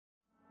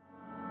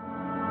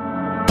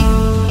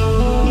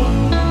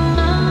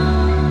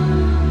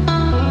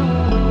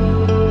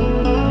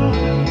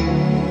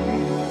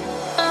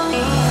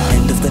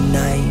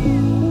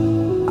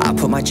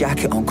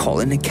jacket on,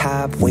 calling a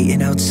cab,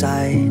 waiting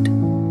outside.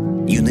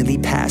 You nearly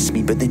passed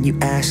me, but then you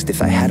asked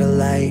if I had a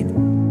light.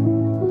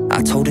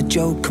 I told a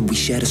joke, could we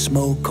share a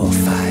smoke or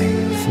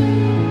five?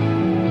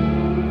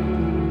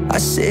 I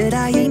said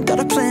I ain't got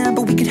a plan,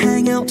 but we could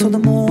hang out till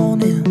the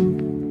morning.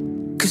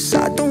 'Cause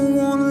I don't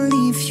wanna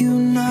leave you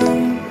now.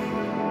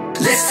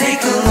 Let's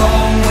take a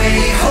long way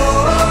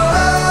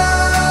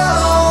home,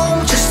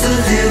 just a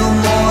little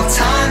more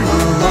time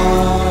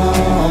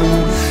alone.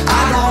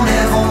 I don't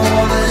ever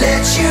wanna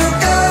let you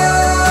go.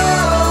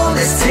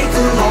 Let's take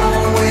a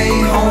long way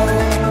home.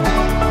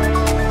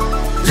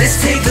 Let's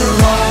take a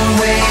long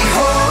way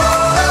home.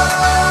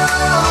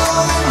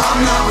 I'm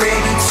not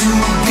ready to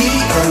be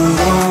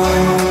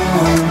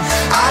alone.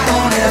 I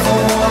don't ever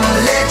wanna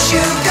let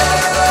you go.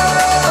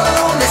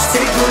 Let's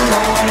take a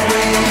long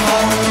way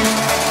home.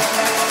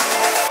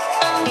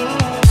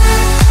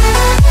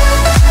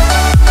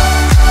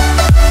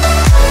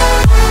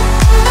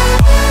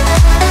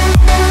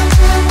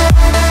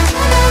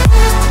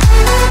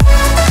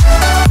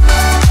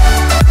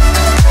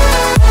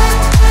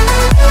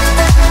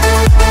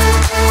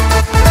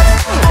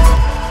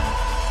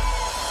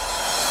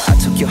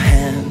 Your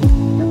hand,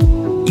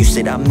 you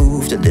said I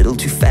moved a little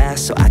too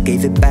fast, so I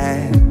gave it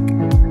back.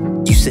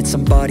 You said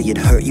somebody had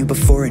hurt you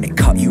before and it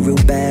caught you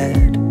real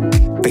bad,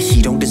 but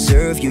he don't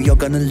deserve you,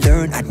 you're gonna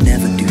learn I'd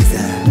never do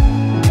that.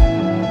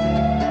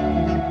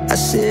 I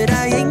said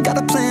I ain't got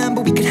a plan,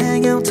 but we could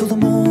hang out till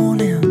the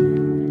morning.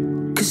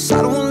 'Cause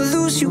I don't wanna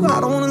lose you, I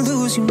don't wanna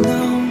lose you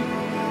now.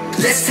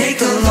 Let's take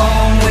a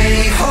long way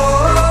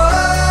home.